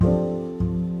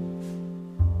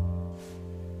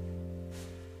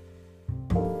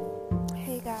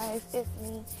guys, it's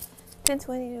me,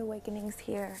 1020 Awakenings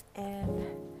here, and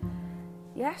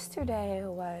yesterday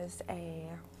was an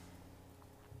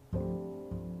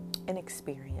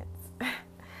experience.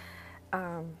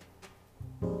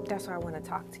 That's what I want to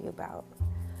talk to you about.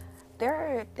 There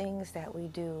are things that we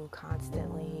do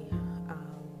constantly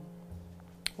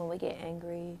when we get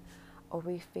angry, or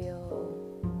we feel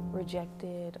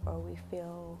rejected, or we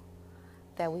feel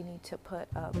that we need to put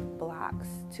up blocks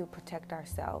to protect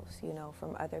ourselves,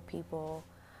 from other people,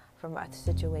 from other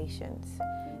situations.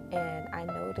 And I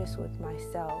noticed with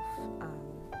myself,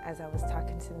 as I was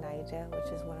talking to Nija,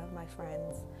 which is one of my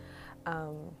friends,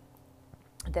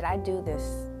 that I do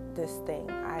this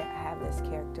thing. I have this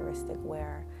characteristic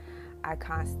where I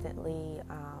constantly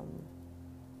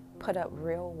put up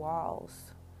real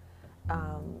walls.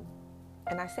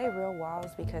 And I say real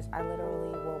walls because I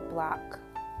literally will block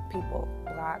people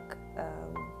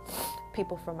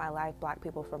from my life, block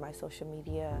people from my social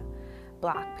media,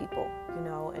 block people,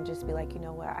 and just be like,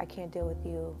 what, I can't deal with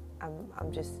you.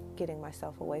 I'm just getting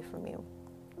myself away from you.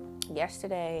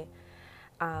 Yesterday,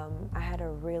 I had a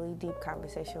really deep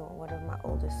conversation with one of my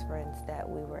oldest friends that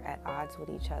we were at odds with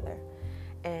each other.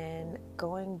 And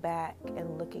going back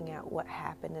and looking at what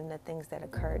happened and the things that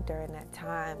occurred during that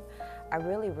time, I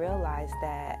really realized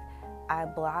that I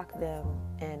blocked them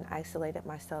and isolated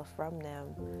myself from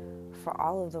them for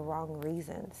all of the wrong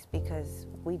reasons, because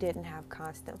we didn't have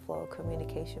constant flow of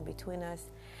communication between us,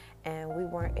 and we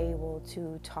weren't able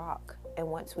to talk. And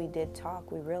once we did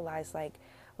talk, we realized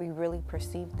we really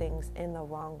perceived things in the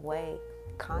wrong way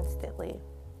constantly.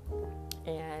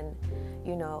 And,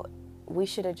 we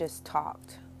should have just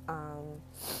talked.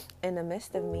 In the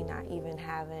midst of me not even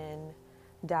having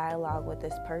dialogue with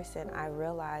this person, I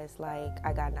realized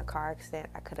I got in a car accident.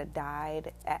 I could have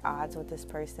died at odds with this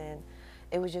person.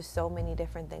 It was just so many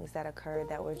different things that occurred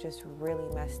that were just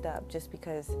really messed up just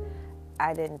because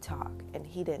I didn't talk and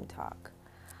he didn't talk.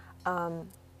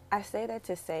 I say that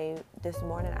to say this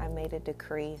morning I made a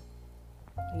decree.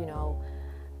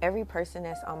 Every person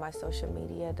that's on my social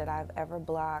media that I've ever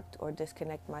blocked or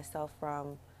disconnected myself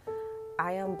from,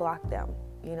 I unblock them.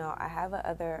 I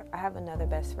have another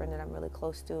best friend that I'm really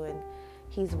close to, and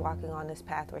he's walking on this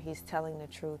path where he's telling the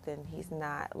truth and he's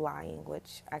not lying,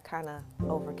 which I kind of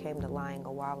overcame the lying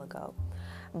a while ago.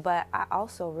 But I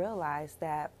also realized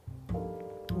that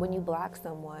when you block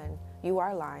someone, you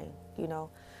are lying.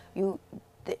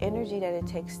 The energy that it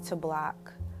takes to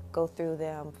block, go through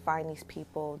them, find these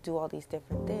people, do all these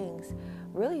different things,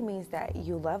 really means that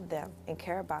you love them and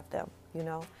care about them,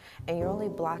 and you're only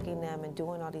blocking them and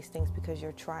doing all these things because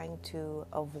you're trying to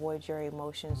avoid your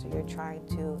emotions, or you're trying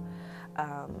to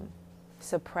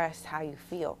suppress how you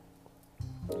feel.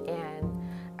 And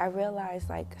I realized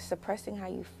suppressing how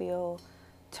you feel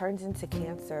turns into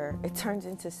cancer. It turns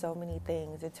into so many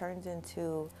things. It turns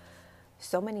into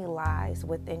so many lies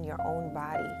within your own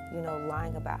body,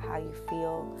 lying about how you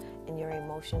feel and your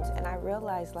emotions. And I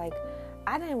realized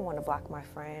I didn't want to block my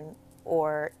friend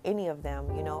or any of them,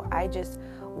 I just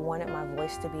wanted my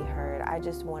voice to be heard. I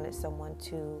just wanted someone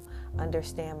to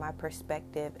understand my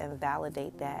perspective and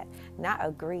validate that, not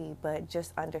agree, but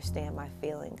just understand my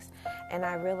feelings. And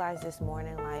I realized this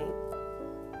morning,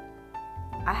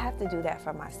 I have to do that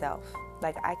for myself.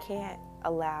 I can't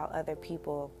allow other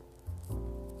people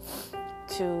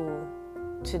to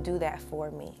do that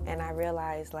for me. And I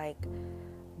realized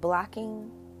blocking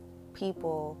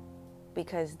people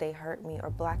because they hurt me, or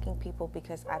blocking people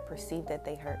because I perceive that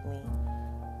they hurt me,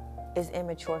 is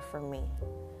immature for me.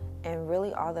 And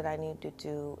really all that I need to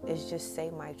do is just say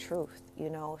my truth,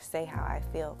 say how I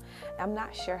feel. I'm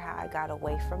not sure how I got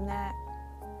away from that,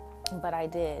 but I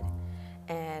did.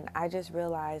 And I just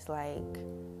realized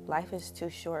life is too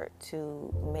short to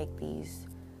make these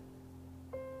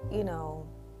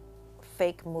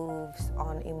fake moves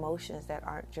on emotions that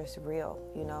aren't just real.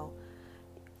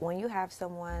 When you have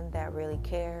someone that really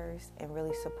cares and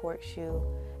really supports you,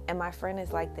 and my friend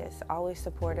is like this, always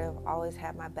supportive, always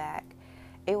have my back,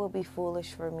 it would be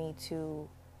foolish for me to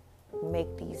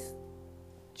make these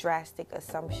drastic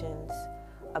assumptions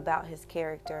about his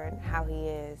character and how he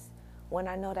is, when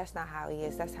I know that's not how he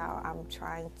is. That's how I'm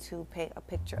trying to paint a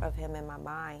picture of him in my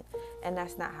mind, and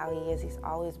that's not how he is. He's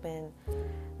always been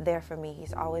there for me.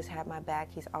 He's always had my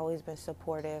back. He's always been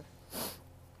supportive,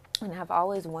 and I've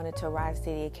always wanted to rise to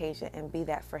the occasion and be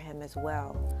that for him as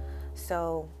well.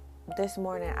 So this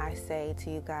morning I say to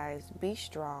you guys, be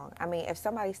strong. If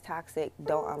somebody's toxic,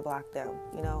 don't unblock them.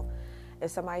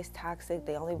 If somebody's toxic,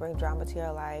 they only bring drama to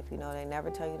your life, they never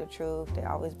tell you the truth, they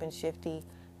always been shifty,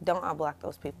 don't unblock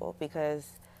those people,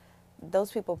 because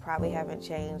those people probably haven't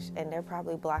changed, and they're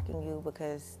probably blocking you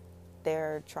because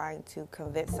they're trying to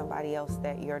convince somebody else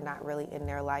that you're not really in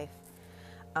their life.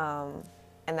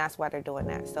 And that's why they're doing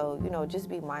that. So, just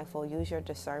be mindful. Use your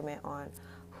discernment on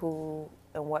who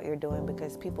and what you're doing,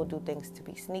 because people do things to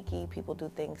be sneaky. People do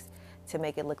things to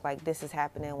make it look like this is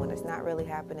happening when it's not really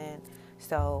happening.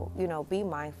 So, be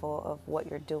mindful of what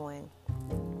you're doing.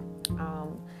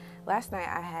 Last night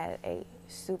I had a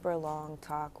super long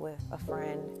talk with a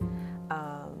friend.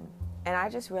 And I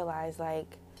just realized,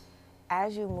 like,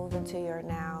 as you move into your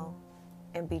now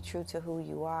and be true to who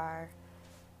you are,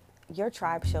 your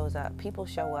tribe shows up. People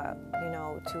show up,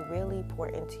 to really pour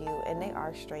into you. And they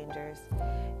are strangers,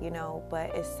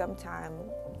 but it's sometimes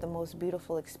the most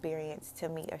beautiful experience to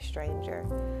meet a stranger.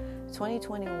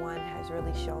 2021 has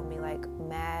really shown me, like,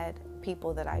 mad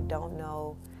people that I don't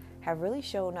know have really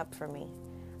shown up for me.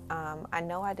 I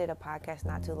know I did a podcast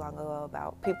not too long ago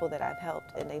about people that I've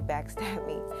helped and they backstabbed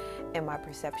me in my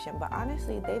perception. But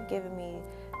honestly, they've given me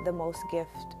the most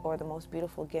gift, or the most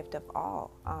beautiful gift of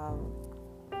all.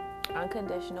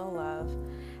 Unconditional love,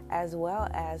 as well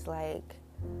as, like,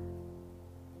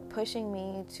 pushing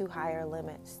me to higher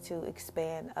limits, to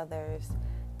expand others,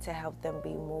 to help them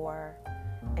be more,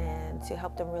 and to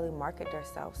help them really market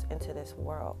themselves into this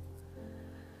world.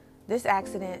 This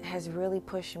accident has really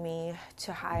pushed me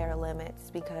to higher limits,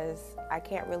 because I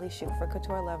can't really shoot for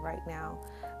Couture Love right now,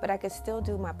 but I could still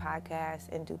do my podcast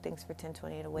and do things for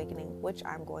 1028 Awakening, which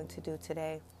I'm going to do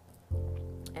today.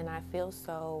 And I feel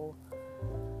so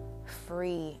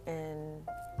free, and,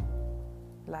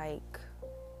 like,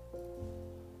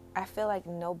 I feel like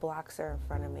no blocks are in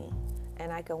front of me,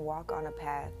 and I can walk on a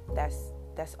path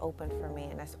that's open for me,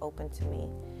 and that's open to me,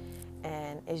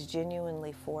 and is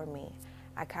genuinely for me.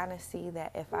 I kind of see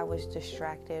that if I was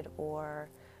distracted or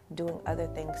doing other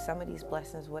things, some of these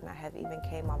blessings would not have even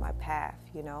came on my path,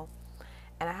 And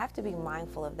I have to be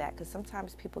mindful of that, because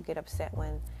sometimes people get upset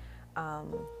when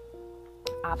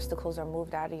obstacles are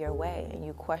moved out of your way and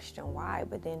you question why.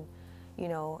 But then,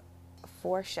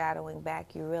 foreshadowing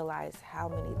back, you realize how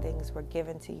many things were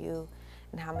given to you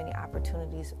and how many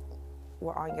opportunities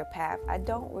were on your path. I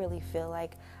don't really feel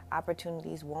like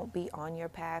opportunities won't be on your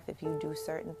path if you do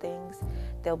certain things.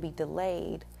 They'll be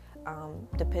delayed,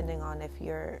 depending on if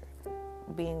you're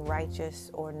being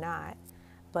righteous or not,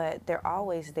 but they're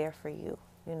always there for you.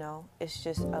 It's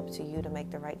just up to you to make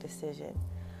the right decision,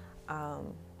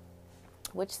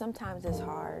 which sometimes is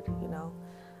hard,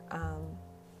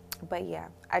 but yeah,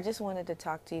 I just wanted to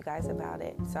talk to you guys about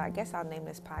it. So I guess I'll name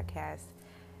this podcast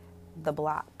The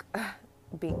Block,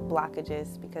 being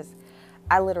blockages, because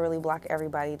I literally block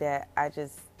everybody that I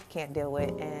just can't deal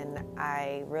with. And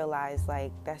I realize,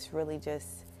 like, that's really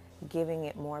just giving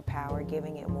it more power,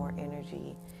 giving it more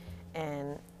energy.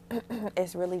 And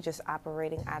it's really just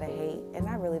operating out of hate. And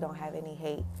I really don't have any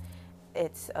hate.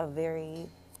 It's a very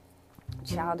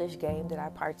childish game that I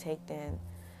partaked in.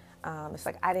 It's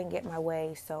like, I didn't get my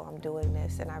way, so I'm doing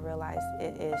this. And I realized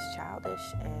it is childish,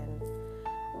 and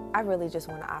I really just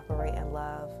want to operate in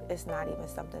love. It's not even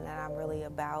something that I'm really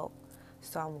about,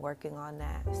 so I'm working on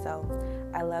that. So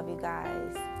I love you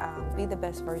guys. Be the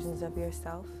best versions of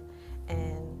yourself,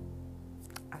 and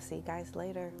I'll see you guys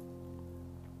later.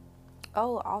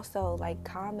 Oh, also, like,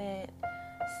 comment,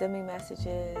 send me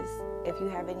messages. If you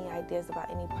have any ideas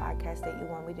about any podcast that you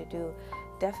want me to do,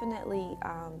 definitely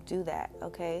do that,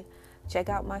 okay? Check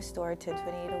out my store,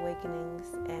 1028 Awakenings,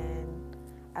 and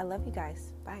I love you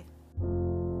guys. Bye.